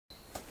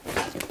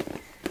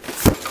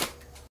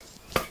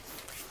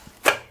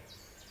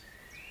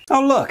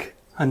Oh look!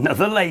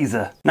 Another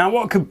laser. Now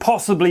what could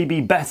possibly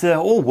be better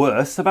or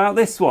worse about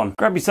this one?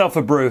 Grab yourself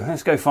a brew,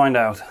 let's go find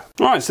out.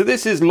 Alright, so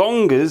this is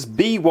Longa's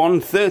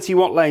B1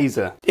 30-watt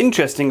laser.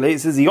 Interestingly,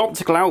 it says the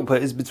optical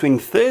output is between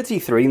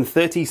 33 and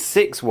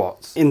 36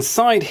 watts.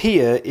 Inside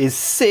here is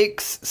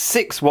 6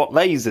 6-watt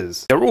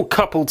lasers. They're all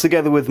coupled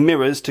together with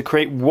mirrors to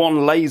create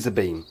one laser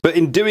beam. But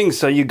in doing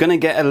so, you're going to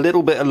get a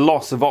little bit of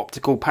loss of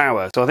optical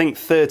power. So I think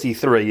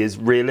 33 is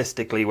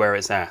realistically where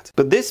it's at.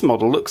 But this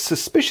model looks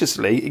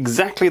suspiciously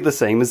exactly the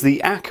same as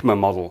the ACMA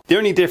model. The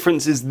only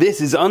difference is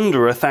this is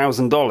under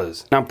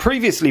 $1,000. Now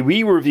previously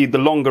we reviewed the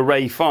Longer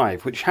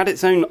A5, which had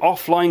its own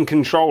offline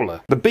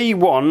controller. The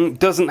B1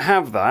 doesn't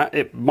have that.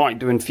 It might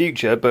do in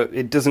future, but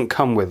it doesn't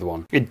come with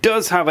one. It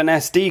does have an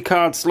SD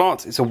card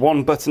slot. It's a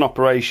one-button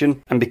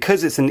operation, and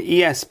because it's an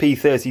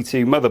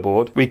ESP32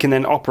 motherboard, we can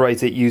then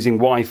operate it using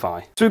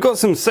Wi-Fi. So we've got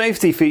some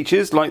safety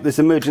features like this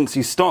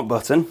emergency stop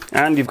button,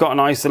 and you've got an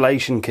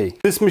isolation key.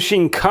 This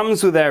machine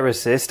comes with air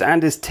assist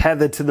and is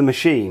tethered to the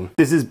machine.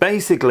 This is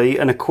basically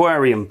an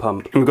aquarium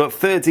pump. And we've got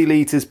 30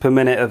 litres per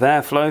minute of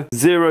airflow,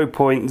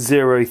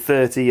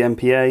 0.030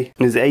 MPa,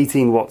 and is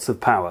 18 watts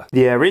of power.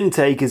 The air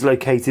intake is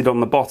located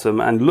on the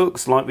bottom and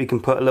looks like we can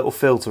put a little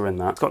filter in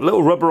that. It's got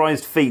little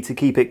rubberized feet to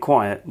keep it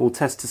quiet. We'll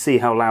test to see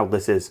how loud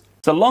this is.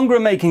 So Longer are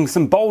making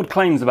some bold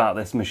claims about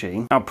this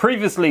machine. Now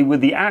previously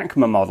with the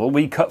ACMA model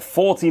we cut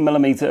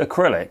 40mm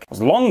acrylic.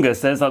 Longer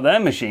says that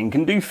their machine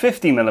can do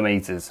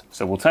 50mm,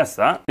 so we'll test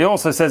that. It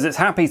also says it's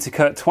happy to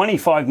cut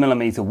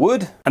 25mm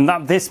wood and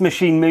that this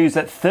machine moves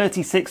at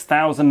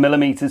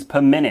 36,000mm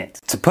per minute.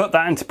 To put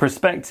that into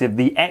perspective,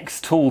 the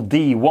X-Tool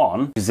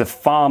D1, which is a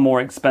far more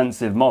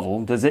expensive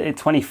model, does it at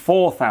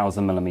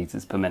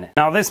 24,000mm per minute.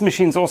 Now this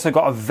machine's also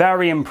got a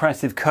very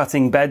impressive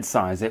cutting bed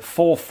size at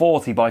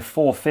 440 by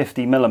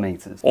 450mm.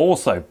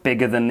 Also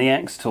bigger than the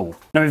X-Tool.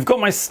 Now we've got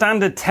my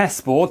standard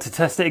test board to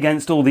test it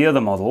against all the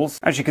other models.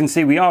 As you can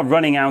see, we are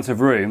running out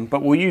of room,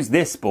 but we'll use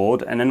this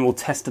board and then we'll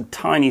test a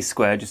tiny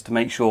square just to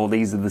make sure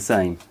these are the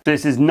same.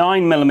 This is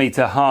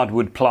 9mm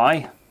hardwood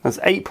ply. That's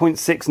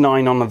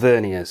 8.69 on the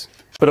verniers.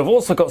 But I've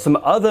also got some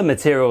other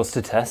materials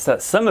to test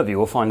that some of you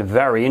will find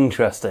very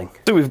interesting.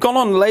 So we've gone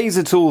on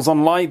Laser Tools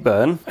on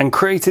Lightburn and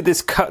created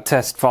this cut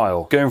test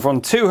file, going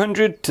from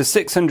 200 to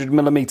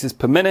 600mm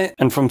per minute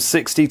and from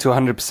 60 to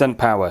 100%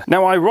 power.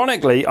 Now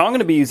ironically, I'm going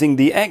to be using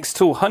the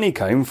X-Tool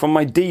Honeycomb from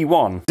my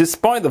D1,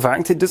 despite the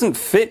fact it doesn't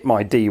fit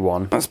my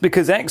D1. That's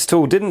because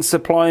X-Tool didn't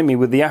supply me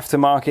with the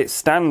aftermarket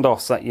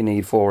standoffs that you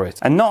need for it.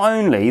 And not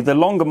only, the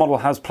Longer model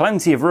has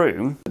plenty of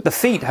room, but the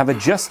feet have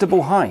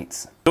adjustable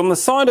heights. On the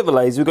side of the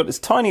laser we've got this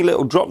tiny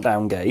little drop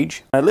down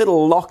gauge, a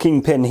little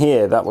locking pin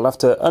here that we'll have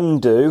to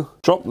undo,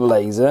 drop the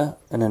laser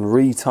and then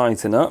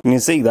re-tighten up. And you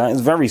see that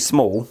it's very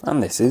small,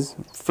 and this is,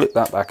 flip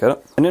that back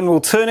up, and then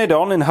we'll turn it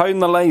on and home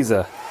the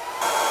laser.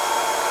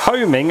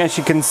 Homing, as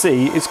you can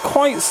see, is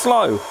quite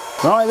slow.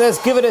 Right, let's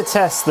give it a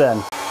test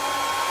then.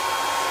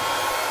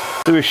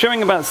 So we're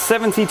showing about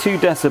 72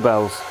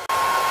 decibels.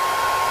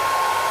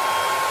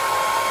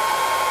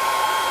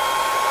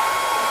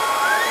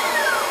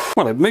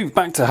 Well, it moved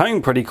back to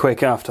home pretty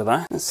quick after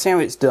that. Let's see how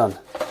it's done.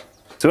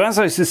 So as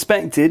I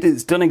suspected,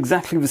 it's done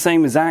exactly the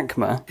same as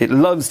ACMA. It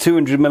loves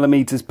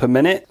 200mm per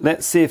minute.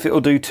 Let's see if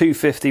it'll do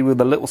 250 with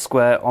a little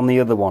square on the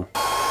other one.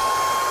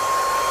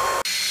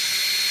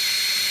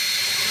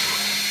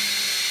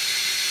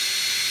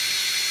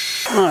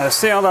 Alright, let's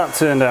see how that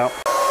turned out.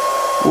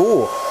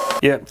 Ooh.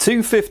 Yep,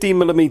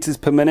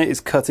 250mm per minute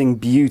is cutting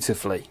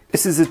beautifully.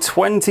 This is a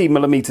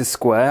 20mm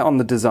square on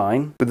the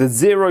design with a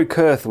 0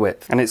 kerf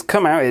width, and it's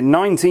come out at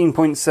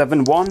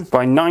 19.71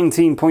 by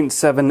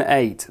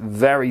 19.78,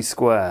 very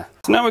square.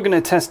 So now we're going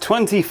to test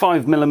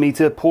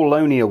 25mm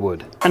Paulownia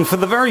wood. And for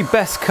the very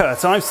best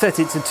cut, I've set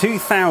it to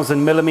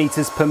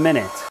 2000mm per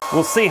minute.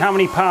 We'll see how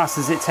many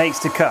passes it takes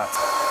to cut.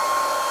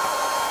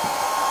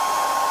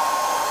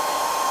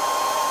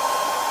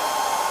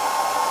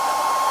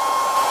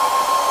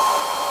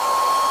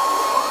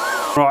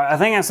 Right, I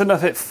think that's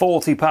enough at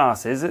 40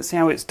 passes. Let's see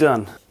how it's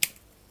done.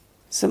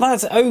 So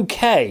that's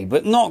okay,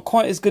 but not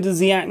quite as good as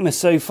the ACMA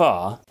so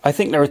far. I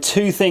think there are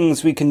two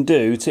things we can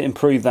do to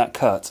improve that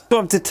cut. So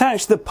I've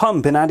detached the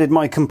pump and added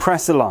my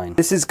compressor line.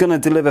 This is going to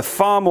deliver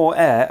far more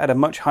air at a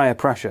much higher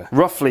pressure,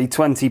 roughly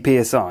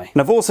 20 psi.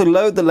 And I've also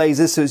lowered the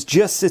laser so it's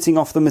just sitting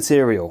off the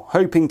material,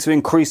 hoping to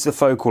increase the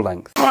focal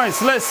length. Right,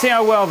 so let's see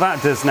how well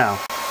that does now.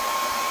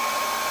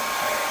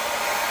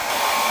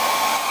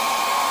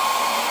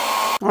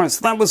 Alright,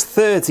 so that was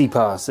 30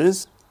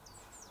 passes.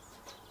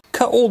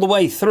 Cut all the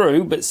way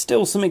through, but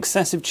still some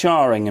excessive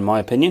charring in my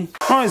opinion.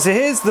 Alright, so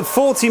here's the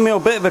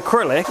 40mm bit of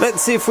acrylic.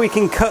 Let's see if we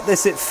can cut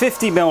this at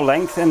 50mm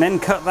length and then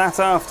cut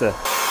that after.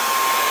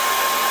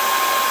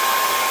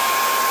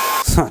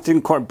 I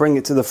didn't quite bring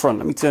it to the front.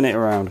 Let me turn it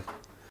around.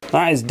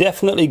 That has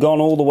definitely gone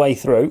all the way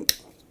through.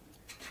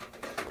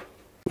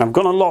 I've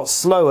gone a lot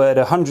slower at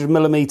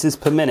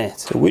 100mm per minute.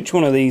 So which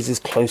one of these is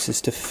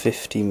closest to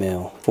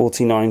 50mm?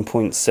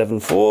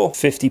 49.74,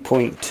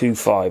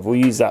 50.25. We'll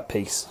use that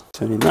piece.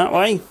 Turn it that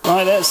way.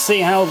 Right, let's see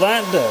how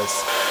that does.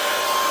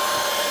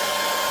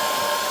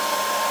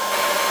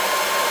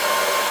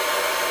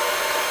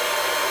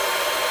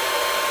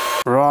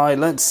 Right,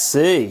 let's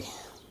see.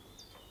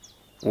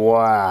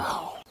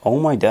 Wow. Oh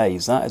my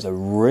days, that is a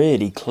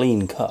really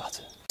clean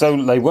cut.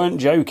 So they weren't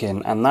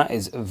joking, and that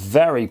is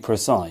very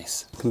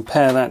precise.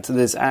 Compare that to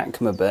this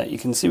ACMA bit. You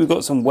can see we've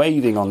got some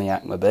waving on the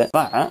ACMA bit.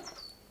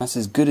 That's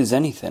as good as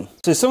anything.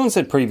 So someone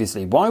said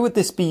previously, why would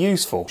this be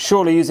useful?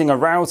 Surely using a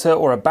router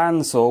or a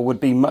bandsaw would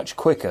be much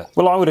quicker.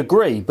 Well, I would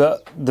agree,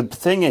 but the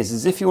thing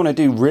is if you want to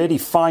do really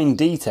fine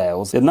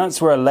details, then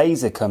that's where a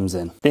laser comes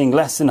in. Being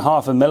less than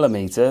 0.5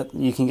 millimeter,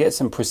 you can get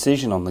some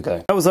precision on the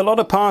go. That was a lot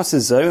of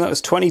passes though, that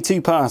was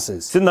 22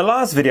 passes. So in the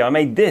last video, I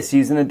made this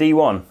using a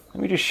D1.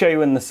 Let me just show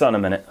you in the sun a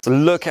minute. So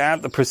look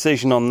at the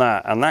precision on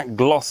that, and that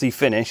glossy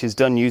finish is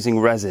done using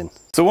resin.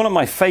 So one of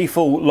my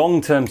faithful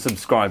long-term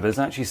subscribers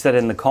actually said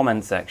in the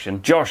comment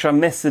section, Josh, I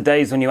miss the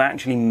days when you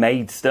actually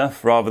made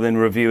stuff rather than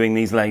reviewing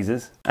these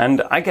lasers.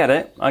 And I get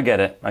it, I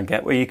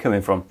get where you're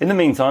coming from. In the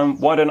meantime,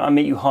 why don't I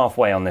meet you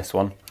halfway on this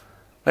one?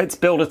 Let's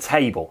build a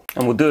table,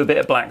 and we'll do a bit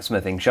of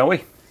blacksmithing, shall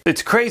we? So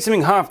to create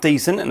something half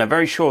decent in a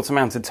very short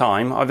amount of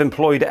time, I've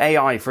employed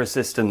AI for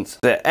assistance.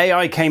 The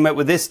AI came up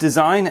with this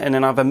design, and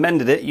then I've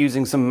amended it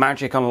using some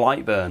magic on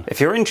Lightburn.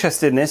 If you're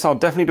interested in this, I'll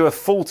definitely do a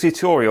full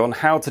tutorial on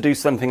how to do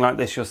something like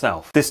this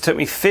yourself. This took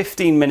me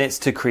 15 minutes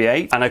to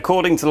create, and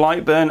according to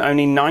Lightburn,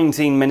 only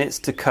 19 minutes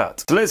to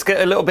cut. So let's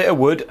get a little bit of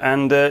wood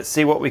and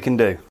see what we can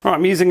do. Right,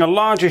 I'm using a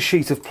larger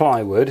sheet of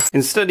plywood.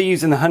 Instead of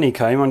using the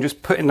honeycomb, I'm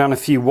just putting down a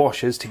few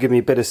washers to give me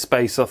a bit of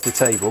space off the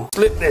table.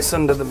 Slip this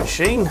under the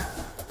machine.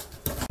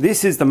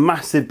 This is the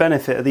massive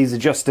benefit of these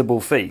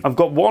adjustable feet. I've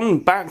got one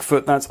back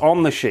foot that's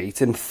on the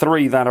sheet and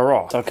 3 that are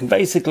off. So I can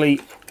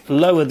basically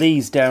lower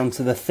these down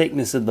to the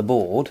thickness of the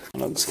board.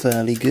 Looks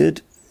fairly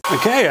good.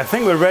 Okay, I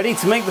think we're ready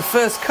to make the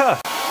first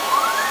cut.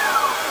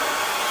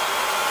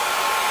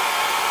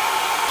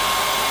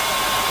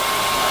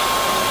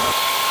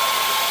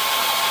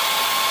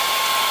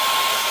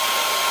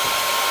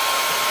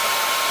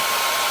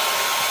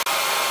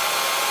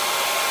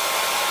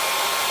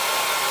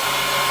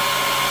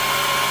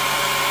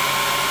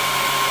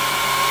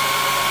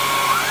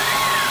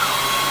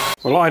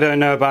 Well, I don't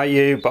know about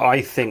you, but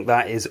I think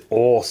that is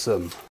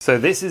awesome. So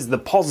this is the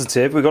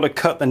positive. We've got to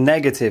cut the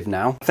negative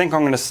now. I think I'm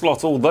going to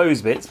slot all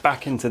those bits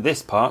back into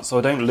this part so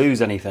I don't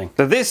lose anything.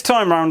 So this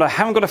time around, I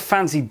haven't got a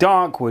fancy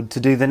dark wood to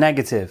do the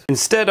negative.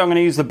 Instead, I'm going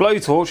to use the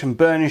blowtorch and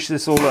burnish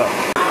this all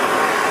up.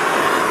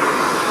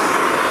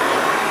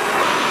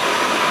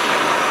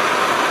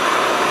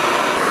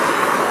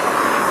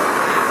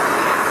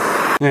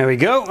 There we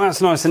go, that's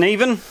nice and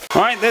even.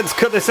 All right, let's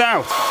cut this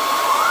out.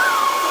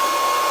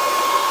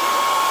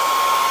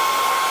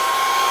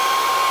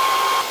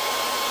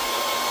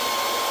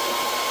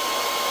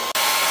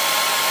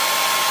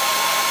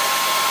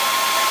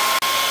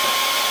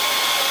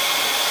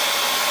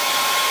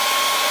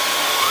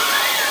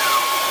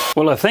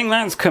 Well, I think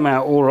that's come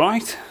out all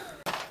right.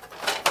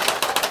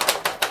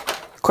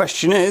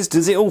 Question is,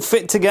 does it all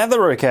fit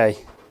together okay?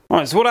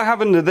 Right, so what I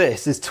have under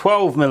this is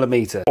 12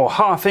 millimeter or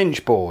 1/2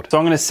 inch board. So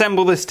I'm going to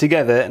assemble this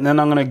together and then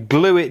I'm going to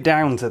glue it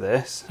down to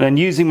this. And then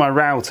using my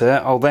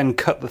router, I'll then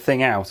cut the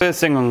thing out. First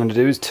thing I'm going to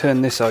do is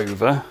turn this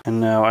over. And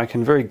now I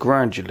can very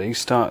gradually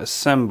start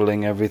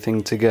assembling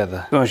everything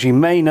together. So as you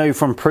may know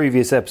from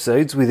previous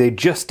episodes, we've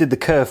adjusted the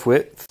kerf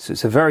width. So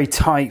it's a very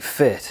tight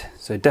fit.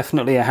 So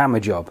definitely a hammer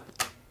job.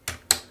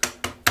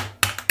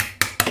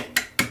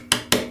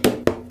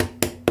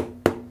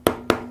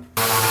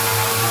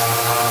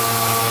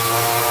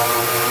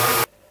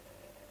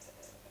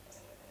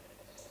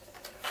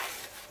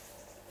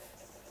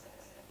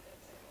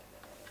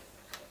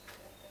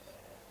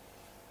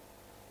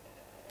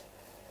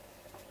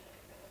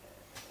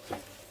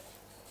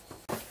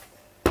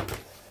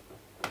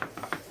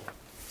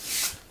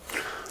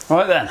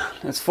 Right then,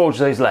 let's forge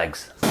those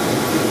legs.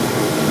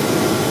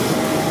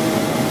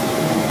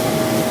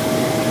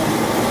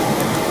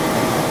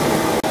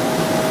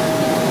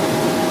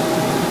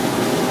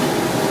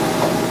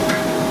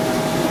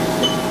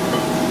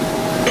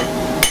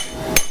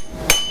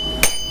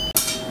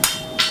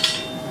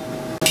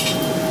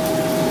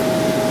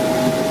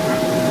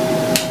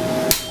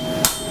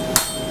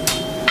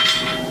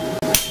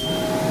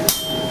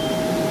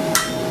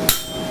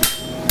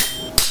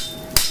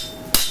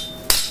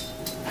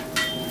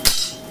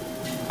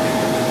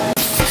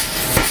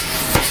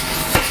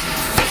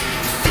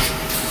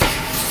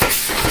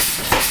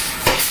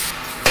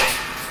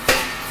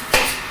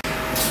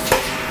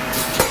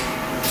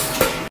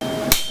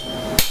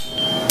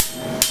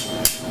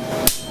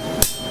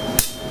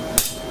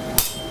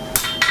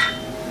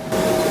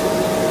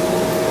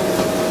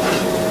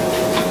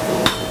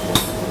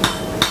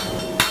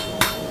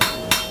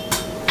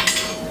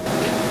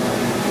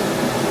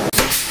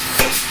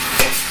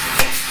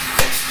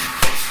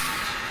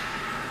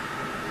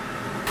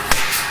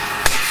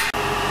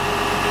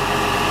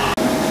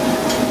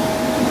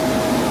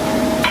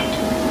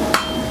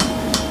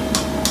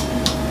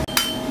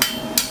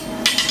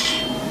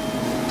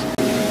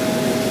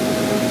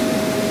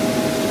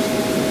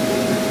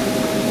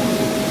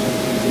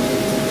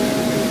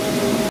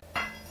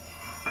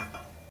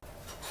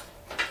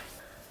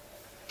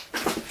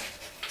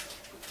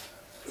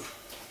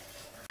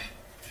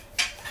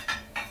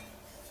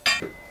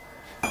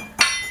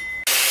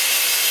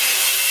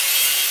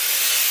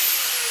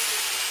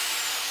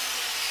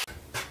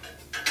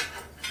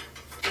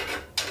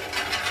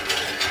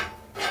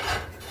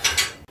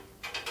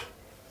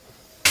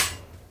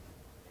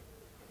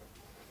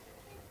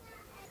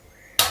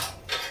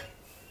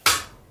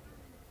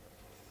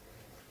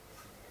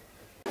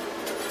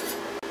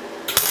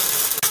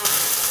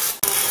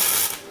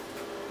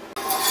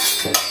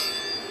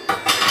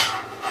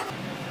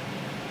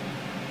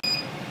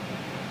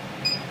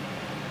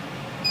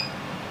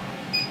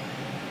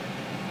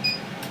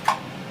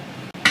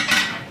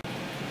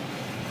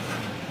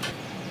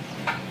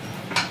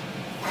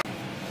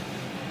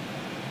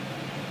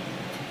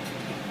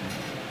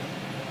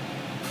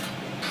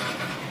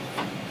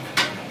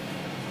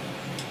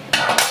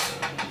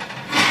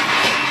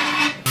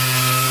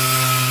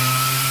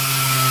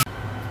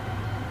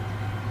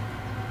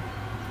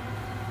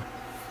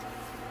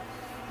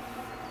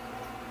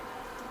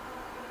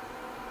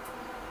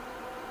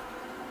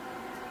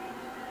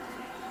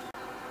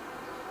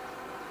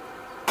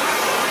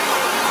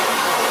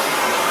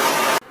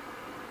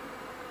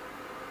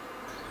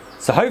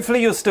 So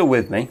hopefully you're still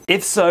with me.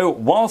 If so,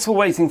 whilst we're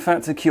waiting for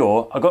that to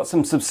cure, I got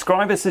some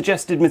subscriber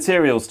suggested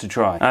materials to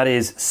try. That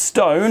is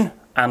stone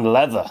and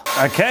leather.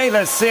 Okay,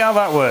 let's see how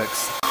that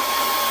works.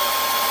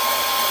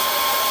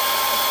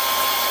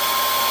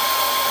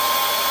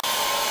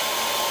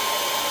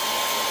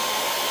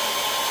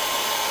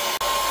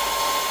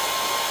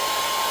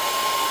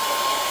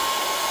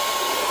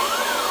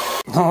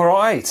 All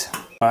right.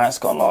 It's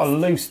got a lot of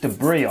loose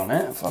debris on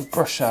it. If I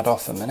brush that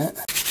off a minute.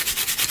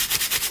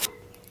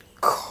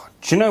 God,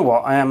 do you know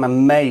what? I am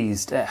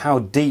amazed at how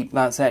deep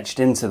that's etched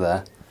into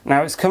there.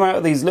 Now it's come out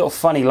of these little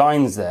funny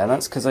lines there.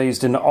 That's because I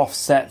used an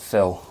offset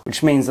fill,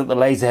 which means that the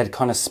laser head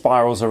kind of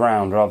spirals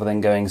around rather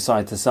than going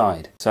side to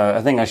side. So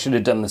I think I should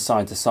have done the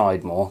side to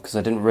side more because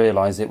I didn't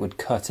realise it would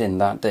cut in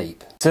that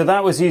deep. So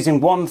that was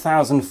using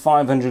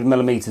 1,500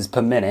 millimeters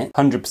per minute,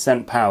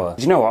 100% power.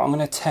 Do you know what? I'm going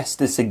to test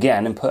this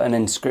again and put an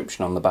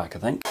inscription on the back, I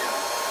think.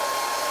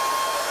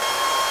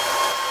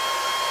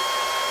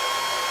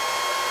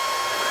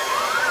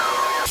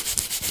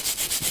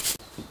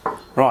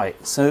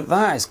 Right, so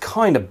that has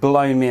kind of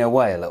blown me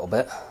away a little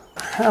bit.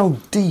 How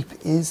deep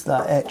is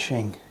that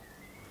etching?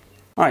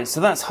 Right, so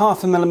that's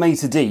 0.5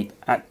 millimeter deep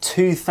at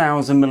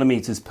 2,000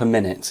 millimeters per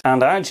minute.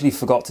 And I actually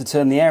forgot to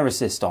turn the air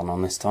assist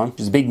on this time,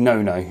 which is a big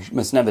no-no. You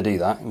must never do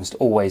that. You must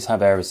always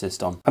have air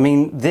assist on. I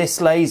mean, this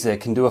laser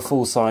can do a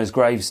full-size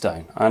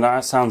gravestone. And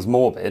that sounds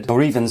morbid.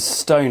 Or even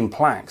stone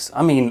plaques.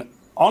 I mean,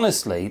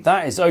 honestly,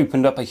 that has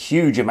opened up a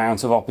huge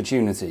amount of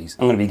opportunities.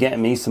 I'm going to be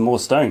getting me some more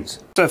stones.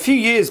 So a few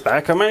years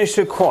back, I managed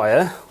to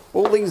acquire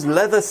all these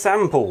leather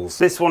samples.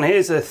 This one here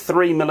is a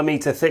 3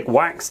 millimeter thick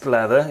waxed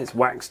leather. It's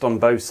waxed on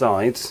both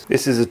sides.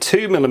 This is a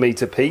 2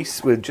 millimeter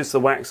piece with just the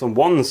wax on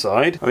one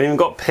side. I've even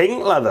got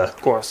pink leather.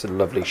 Oh, that's a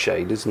lovely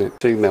shade, isn't it?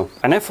 2 mil.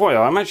 And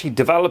FYI, I'm actually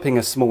developing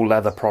a small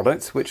leather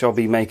product, which I'll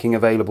be making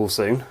available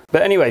soon.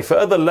 But anyway, for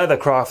other leather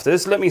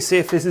crafters, let me see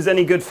if this is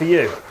any good for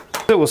you.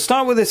 So we'll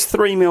start with this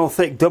 3 mil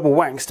thick double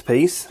waxed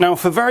piece. Now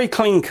for very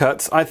clean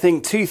cuts, I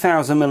think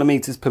 2,000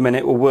 millimeters per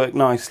minute will work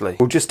nicely.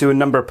 We'll just do a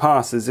number of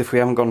passes if we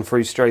haven't gone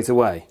through straight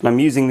away. And I'm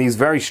using these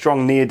very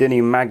strong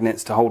neodymium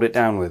magnets to hold it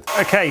down with.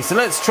 Okay, so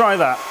let's try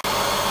that.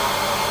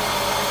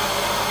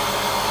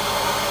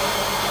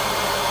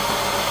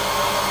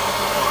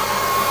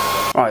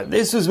 Right,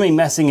 this was me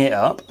messing it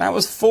up. That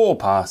was 4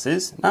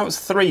 passes. That was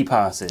 3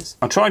 passes.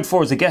 I tried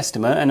 4 as a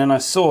guesstimate and then I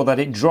saw that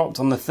it dropped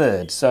on the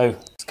 3rd. So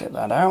let's get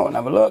that out and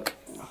have a look.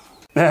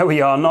 There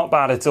we are, not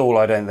bad at all,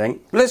 I don't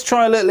think. Let's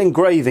try a little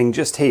engraving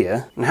just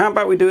here. And how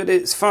about we do it at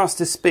its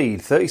fastest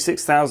speed,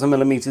 36,000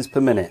 millimeters per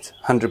minute,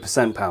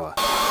 100% power.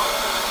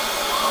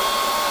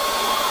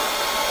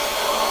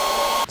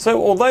 So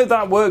although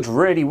that worked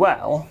really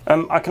well,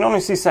 I can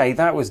honestly say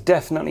that was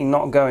definitely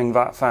not going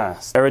that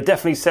fast. There are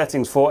definitely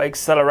settings for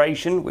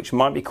acceleration, which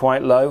might be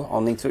quite low.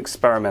 I'll need to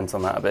experiment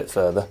on that a bit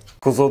further.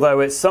 Because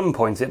although at some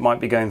point it might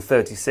be going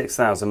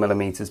 36,000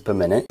 millimeters per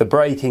minute, the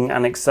braking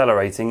and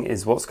accelerating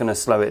is what's going to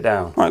slow it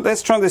down. Right,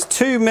 let's try this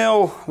 2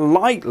 mil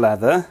light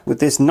leather with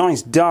this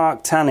nice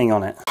dark tanning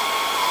on it.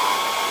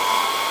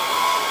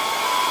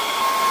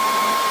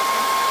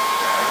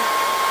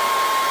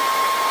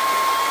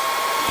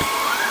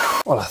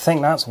 Well, I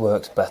think that's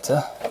worked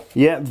better.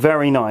 Yeah,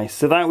 very nice.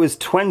 So that was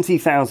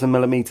 20,000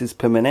 millimeters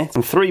per minute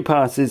and 3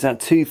 passes at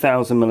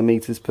 2,000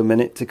 millimeters per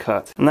minute to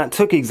cut. And that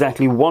took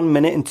exactly 1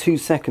 minute and 2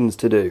 seconds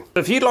to do.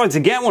 If you'd like to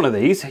get one of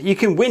these, you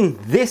can win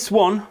this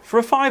one for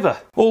a £5.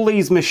 All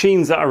these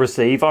machines that I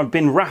receive, I've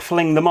been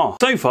raffling them off.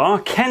 So far,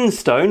 Ken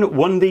Stone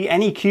won the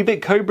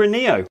Anycubic Cobra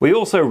Neo. We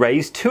also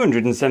raised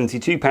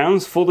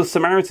 £272 for the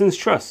Samaritans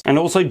Trust. And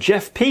also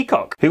Jeff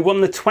Peacock, who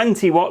won the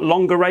 20-watt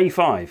Longer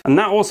A5. And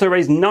that also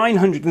raised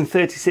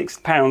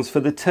 £936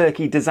 for the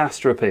Turkey Disaster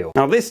Appeal.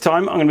 Now this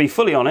time, I'm going to be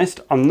fully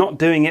honest, I'm not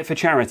doing it for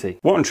charity.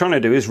 What I'm trying to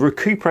do is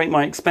recuperate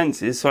my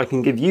expenses so I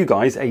can give you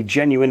guys a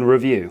genuine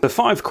review. For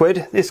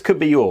 £5, this could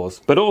be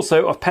yours. But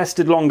also, I've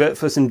pestered Longer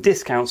for some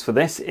discounts for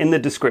this in the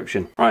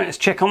description. Right, let's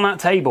check on that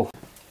table.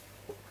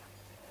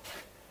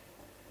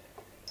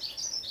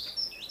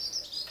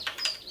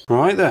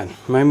 Right then,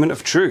 moment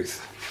of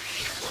truth.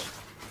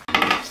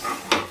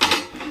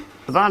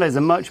 That is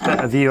a much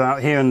better view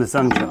out here in the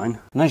sunshine.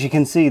 And as you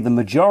can see, the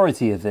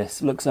majority of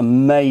this looks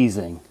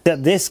amazing.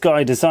 Yet this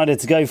guy decided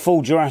to go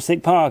full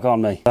Jurassic Park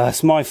on me.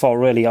 It's my fault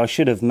really, I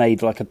should have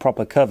made like a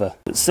proper cover.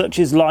 But such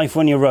is life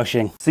when you're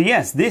rushing. So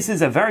yes, this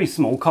is a very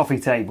small coffee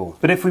table.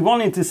 But if we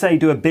wanted to say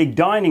do a big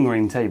dining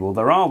room table,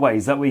 there are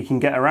ways that we can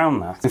get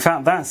around that. In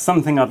fact, that's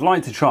something I'd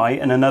like to try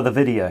in another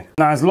video.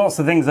 Now there's lots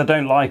of things I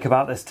don't like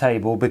about this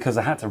table because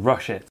I had to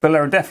rush it. But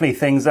there are definitely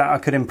things that I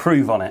could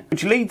improve on it.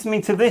 Which leads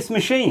me to this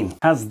machine.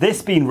 Has this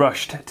this been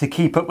rushed to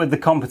keep up with the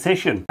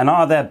competition? And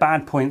are there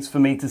bad points for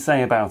me to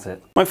say about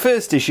it? My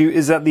first issue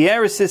is that the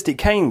air assist it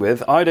came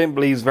with, I don't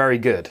believe is very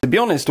good. To be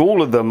honest,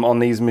 all of them on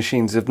these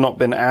machines have not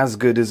been as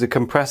good as a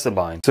compressor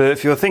line. So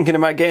if you're thinking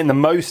about getting the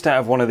most out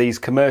of one of these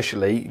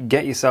commercially,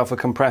 get yourself a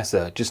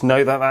compressor. Just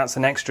know that that's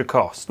an extra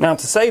cost. Now,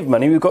 to save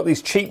money, we've got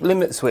these cheap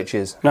limit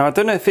switches. Now, I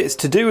don't know if it's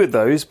to do with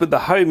those, but the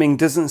homing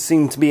doesn't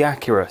seem to be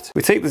accurate.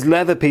 We take this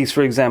leather piece,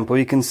 for example,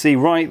 you can see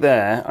right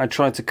there, I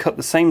tried to cut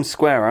the same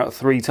square out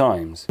 3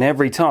 times. And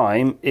every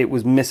time, it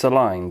was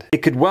misaligned. It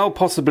could well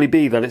possibly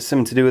be that it's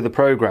something to do with the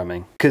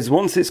programming, because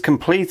once it's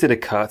completed a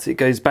cut, it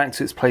goes back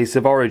to its place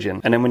of origin.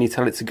 And then when you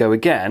tell it to go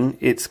again,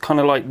 it's kind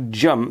of like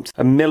jumped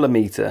a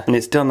millimeter, and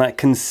it's done that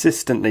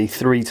consistently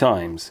 3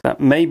 times. That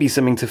may be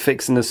something to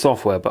fix in the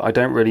software, but I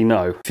don't really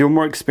know. If you're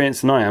more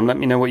experienced than I am, let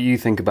me know what you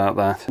think about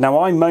that. Now,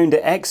 I moaned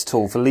at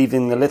X-Tool for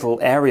leaving the little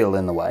aerial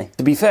in the way.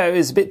 To be fair, it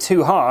was a bit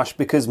too harsh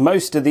because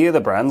most of the other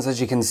brands,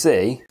 as you can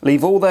see,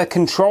 leave all their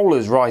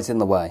controllers right in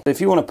the way. So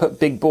if you want to put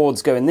big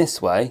boards going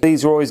this way,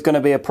 these are always going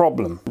to be a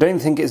problem. I don't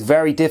think it's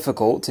very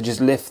difficult to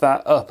just lift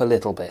that up a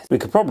little bit. We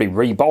could probably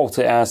re-bolt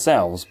it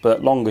ourselves,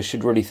 but Longer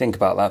should really think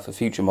about that for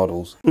future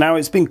models. Now,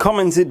 it's been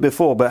commented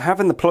before, but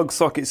having the plug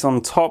sockets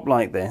on top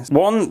like this,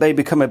 1, they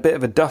become a bit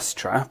of a dust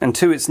trap, and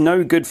 2, it's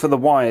no good for the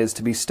wires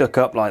to be stuck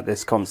up like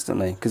this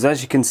constantly, because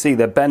as you can see,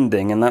 they're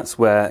bending, and that's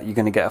where you're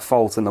going to get a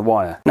fault in the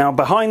wire. Now,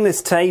 behind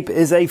this tape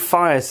is a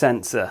fire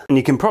sensor, and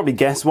you can probably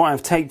guess why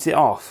I've taped it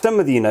off. Some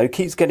of you know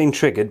keeps getting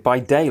triggered by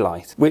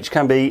daylight, which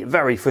can be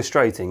very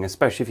frustrating,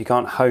 especially if you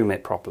can't home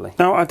it properly.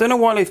 Now, I don't know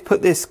why they've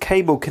put this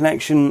cable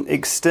connection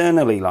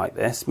externally like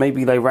this.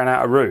 Maybe they ran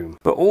out of room,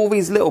 but all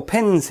these little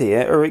pins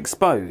here are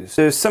exposed.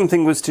 So if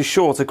something was to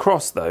short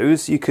across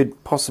those, you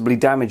could possibly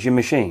damage your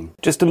machine.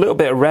 Just a little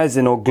bit of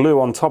resin or glue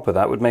on top of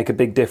that would make a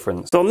big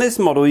difference. So on this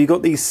model, you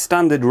got these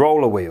standard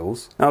roller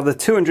wheels. Now, the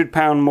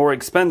 £200 more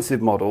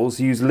expensive models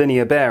use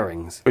linear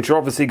bearings, which are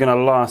obviously going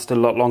to last a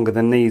lot longer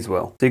than these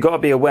will. So you've got to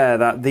be aware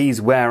that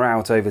these wear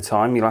out over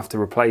time. You'll have to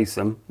replace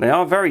them. They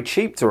are very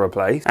cheap to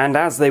replace, and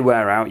as they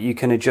wear out, you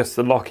can adjust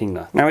the locking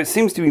nut. Now, it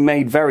seems to be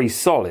made very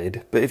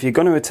solid, but if you're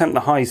going to attempt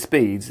the high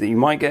speeds, that you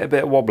might get a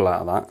bit of wobble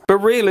out of that. But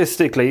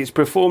realistically, it's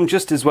performed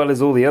just as well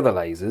as all the other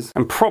lasers,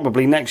 and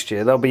probably next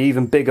year there'll be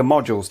even bigger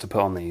modules to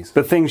put on these.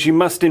 The things you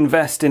must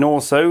invest in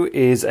also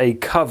is a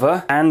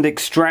cover and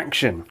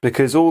extraction,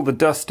 because all the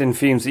dust and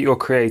fumes that you're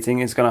creating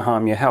is going to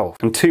harm your health,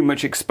 and too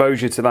much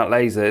exposure to that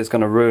laser is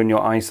going to ruin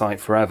your eyesight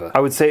forever. I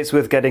would say it's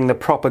worth getting the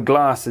proper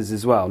glasses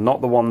as well,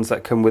 not the ones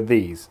that come with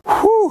these.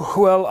 Whew,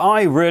 well,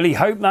 I really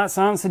hope that's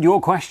answered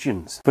your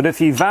questions. But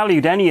if you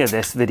valued any of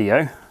this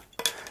video,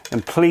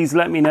 and please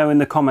let me know in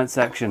the comment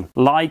section.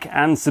 Like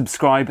and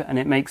subscribe, and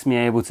it makes me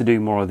able to do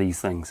more of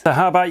these things. So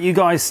how about you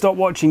guys stop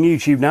watching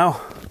YouTube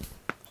now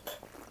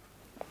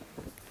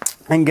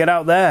and get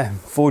out there,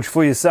 forge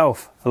for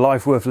yourself a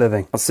life worth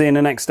living. I'll see you in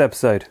the next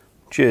episode.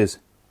 Cheers.